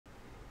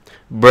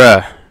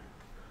Bruh.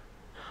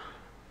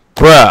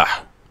 Bruh.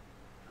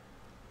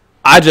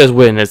 I just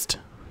witnessed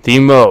the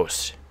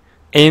most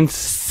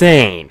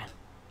insane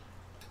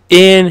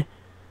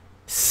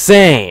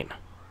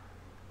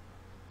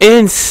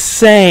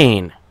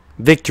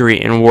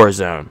victory in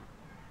Warzone.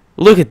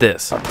 Look at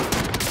this.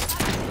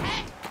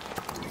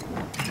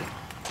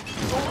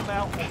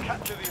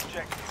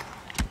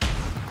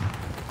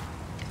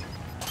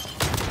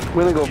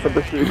 We're gonna go for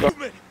the shoot.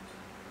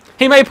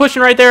 He may be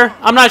pushing right there.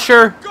 I'm not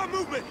sure.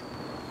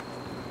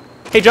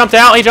 He jumped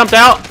out.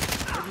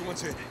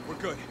 Everyone's in. We're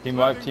good. Team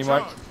wipe, team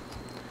wipe.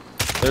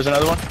 There's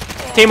another one.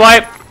 Team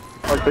wipe.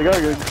 Oh, they got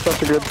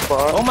such a good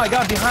spot. Oh my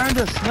god, behind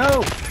us,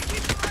 no!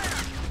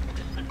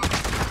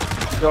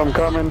 Yo, I'm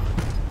coming.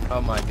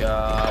 Oh my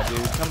god,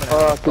 dude, coming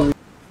out. Dude.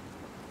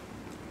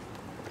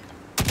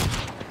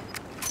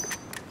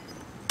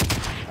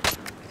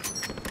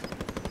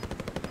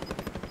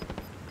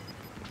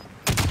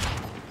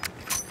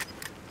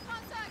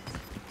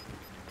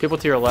 People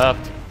to your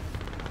left.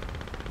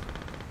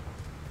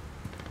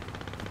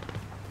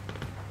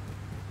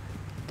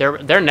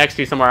 They're next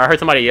to you somewhere. I heard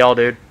somebody yell,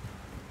 dude.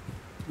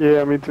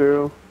 Yeah, me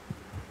too.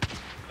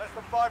 Less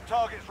than 5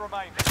 targets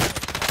remain.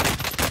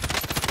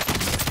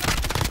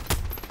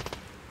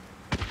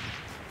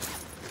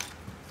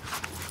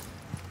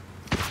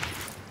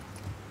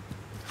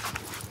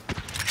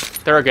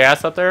 There a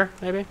gas up there,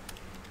 maybe?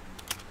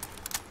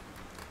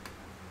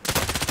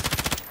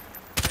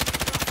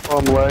 Oh,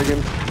 I'm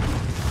lagging.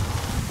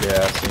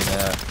 Yeah, I've seen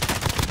that.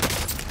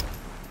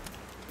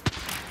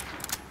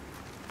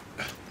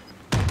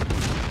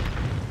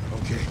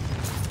 Okay.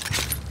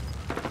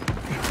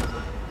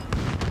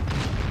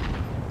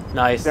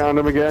 Nice. Downed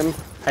him again.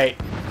 Hey.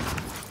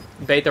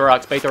 Bait the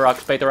rocks, bait the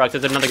rocks, bait the rocks.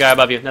 There's another guy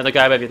above you. Another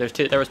guy above you.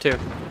 There was two.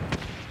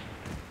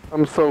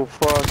 I'm so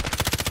fucked.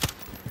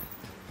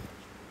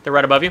 They're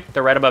right above you.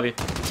 They're right above you.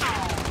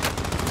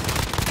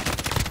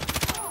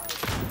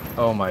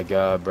 Oh my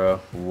god, bro.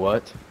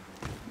 What?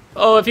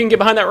 Oh, if you can get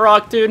behind that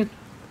rock, dude.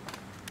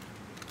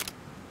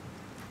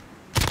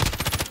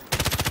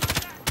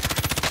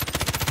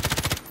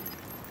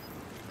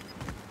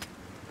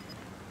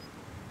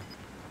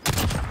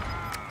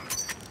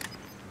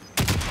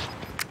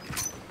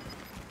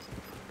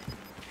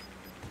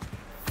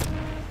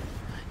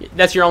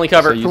 That's your only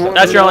cover. So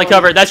That's your only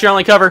cover. That's your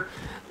only cover.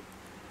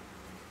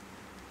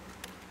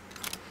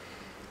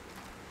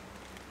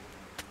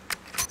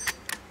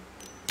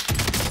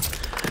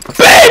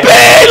 Baby,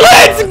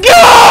 let's go!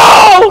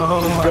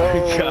 Oh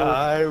my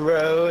god,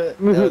 bro. That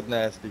was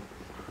nasty.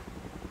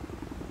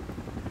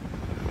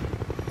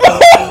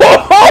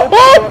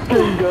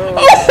 Fucking go.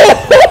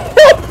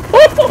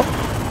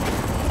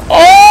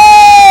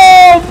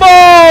 Oh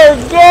my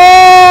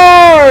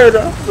god!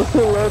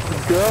 Let's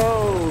go.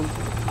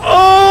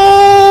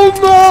 Oh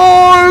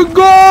my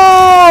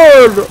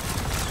god!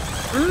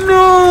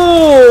 No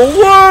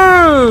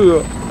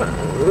way!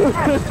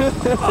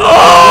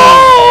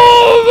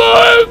 Oh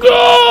my They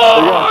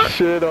god! got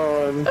shit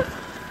on.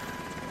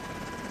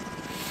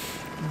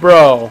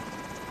 Bro.